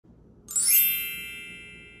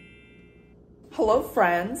Hello,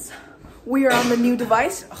 friends. We are on the new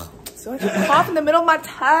device. Ugh, so I just cough in the middle of my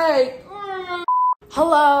take.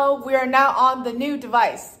 Hello, we are now on the new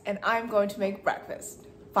device, and I'm going to make breakfast.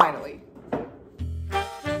 Finally.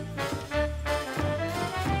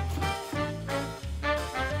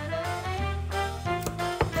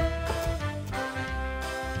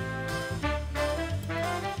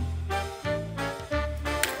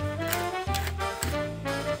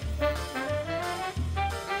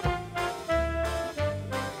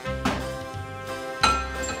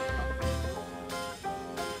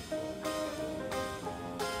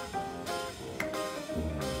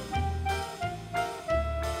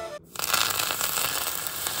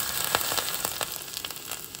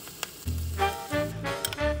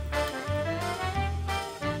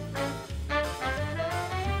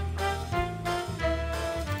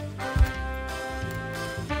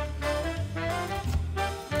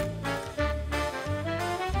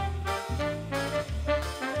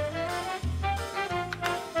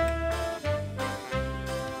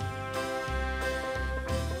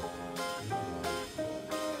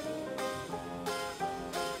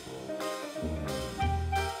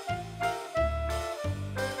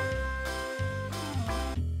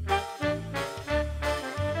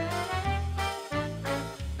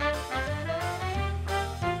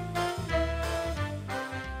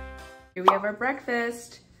 Here we have our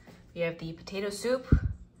breakfast. We have the potato soup.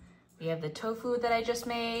 We have the tofu that I just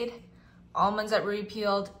made, almonds that Rui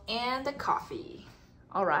peeled, and the coffee.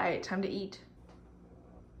 All right, time to eat.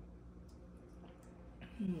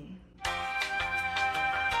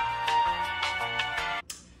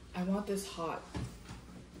 I want this hot.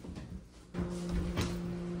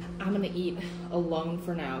 I'm gonna eat alone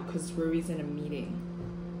for now because Rui's in a meeting.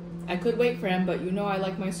 I could wait for him, but you know I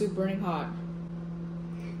like my soup burning hot.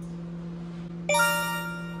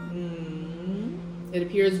 It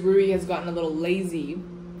appears Rui has gotten a little lazy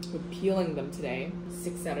with peeling them today.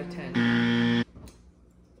 6 out of 10.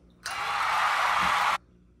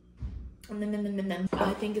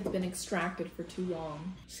 I think it's been extracted for too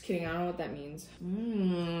long. Just kidding, I don't know what that means.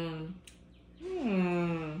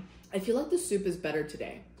 I feel like the soup is better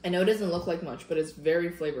today. I know it doesn't look like much, but it's very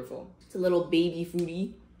flavorful. It's a little baby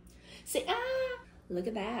foodie. Say, ah, look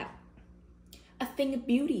at that. A thing of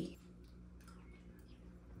beauty.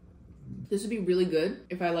 This would be really good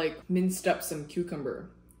if I like minced up some cucumber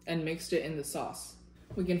and mixed it in the sauce.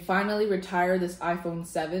 We can finally retire this iPhone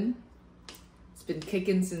 7. It's been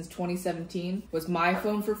kicking since 2017. It was my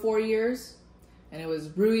phone for 4 years, and it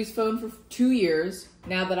was Rui's phone for 2 years.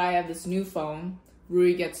 Now that I have this new phone,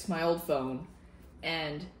 Rui gets my old phone,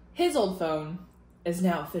 and his old phone is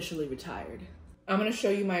now officially retired. I'm gonna show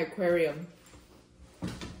you my aquarium.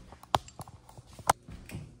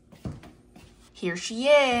 Here she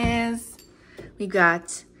is. We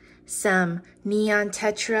got some neon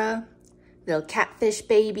tetra, little catfish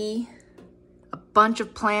baby, a bunch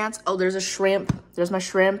of plants. Oh, there's a shrimp. There's my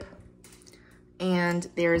shrimp. And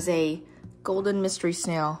there's a golden mystery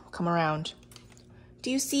snail. Come around. Do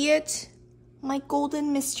you see it? My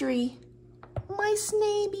golden mystery. My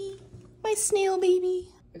snail baby.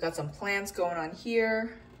 I got some plants going on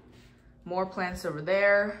here. More plants over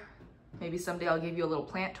there. Maybe someday I'll give you a little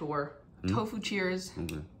plant tour. Tofu cheers.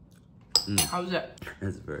 Okay. How's it?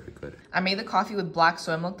 That's very good. I made the coffee with black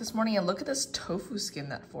soy milk this morning, and look at this tofu skin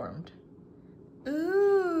that formed.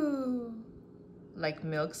 Ooh, like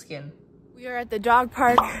milk skin. We are at the dog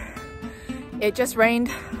park. It just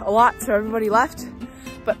rained a lot, so everybody left,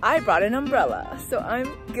 but I brought an umbrella, so I'm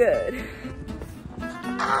good.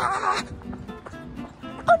 Ah!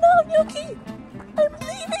 Oh no, Yuki! I'm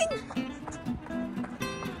leaving!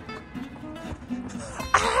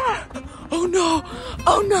 Ah! Oh no!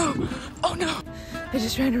 Oh no! Oh no! I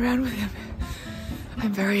just ran around with him.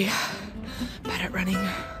 I'm very bad at running.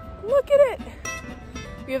 Look at it!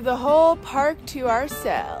 We have the whole park to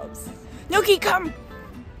ourselves. Yuki, come!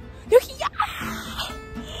 Yuki, yeah!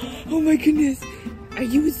 Oh my goodness. Are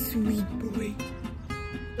you a sweet boy?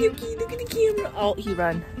 Yuki, look at the camera. Oh, he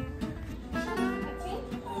ran.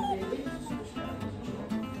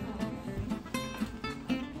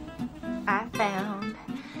 I found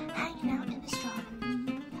hanging out in the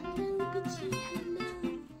strawberry. Hello, bitchy. Hello.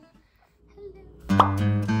 Hello.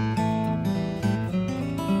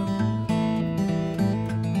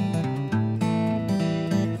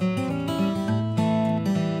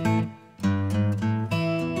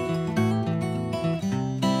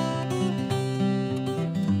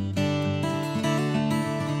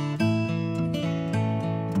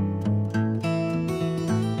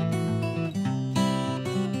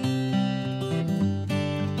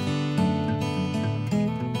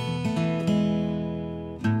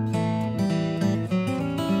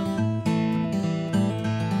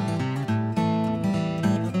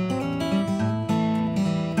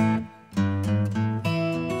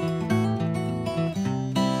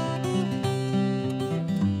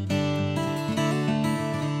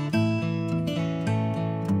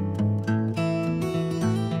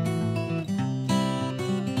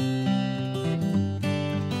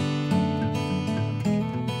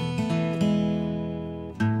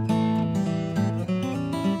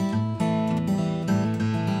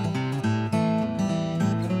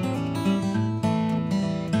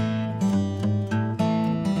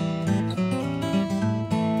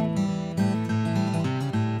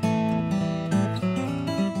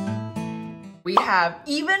 have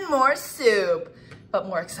even more soup. But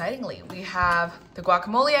more excitingly, we have the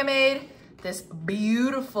guacamole I made, this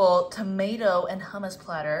beautiful tomato and hummus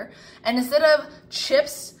platter. And instead of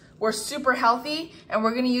chips, we're super healthy, and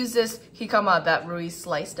we're gonna use this jicama that Rui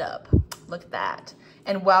sliced up. Look at that.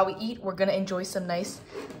 And while we eat, we're gonna enjoy some nice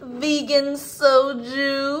vegan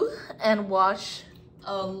soju and watch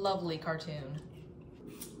a lovely cartoon.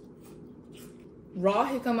 Raw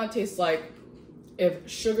jicama tastes like if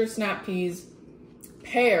sugar snap peas,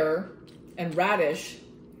 pear, and radish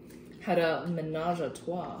had a menage a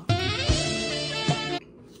trois.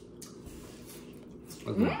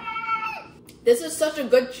 Okay. This is such a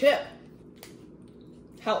good chip.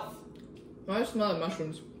 Health. I smell the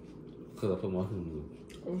mushrooms. Because I put mushrooms in.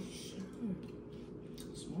 Oh shit.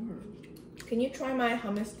 Smart. Can you try my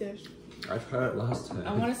hummus dish? I tried it last time.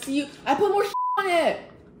 I want to see you. I put more on it.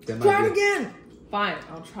 Try it again. Fine,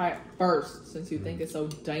 I'll try it first since you think it's so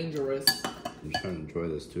dangerous. I'm trying to enjoy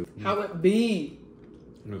this too. How it be?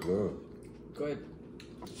 Good. Good.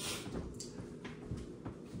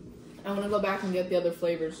 I want to go back and get the other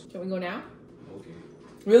flavors. Can we go now? Okay.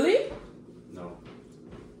 Really? No.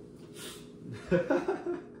 Okay,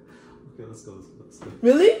 let's go.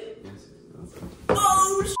 Really? Yes, let's go.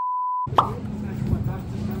 Oh,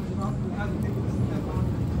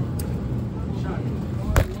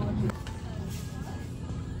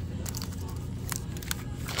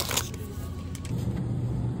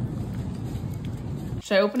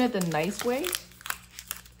 should I open it the nice way?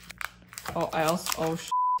 Oh,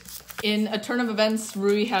 in a turn of events,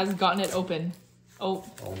 Rui has gotten it open. Oh.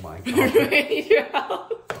 Oh my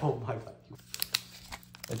god. Oh my god.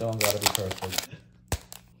 I don't gotta be perfect.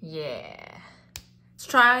 Yeah. Let's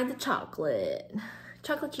try the chocolate.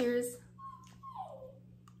 Chocolate cheers.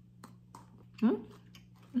 Pretty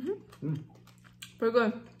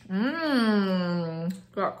good.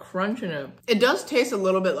 Got crunch in it. It does taste a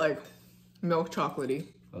little bit like milk chocolatey.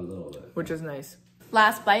 A little bit. Which is nice.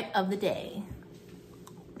 Last bite of the day.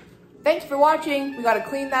 Thanks for watching. We gotta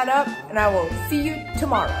clean that up, and I will see you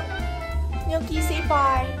tomorrow. Milky, say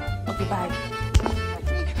bye. Okay, bye.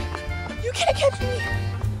 You can't catch me.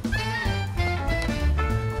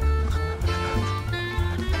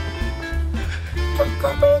 They're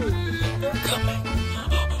coming. They're coming.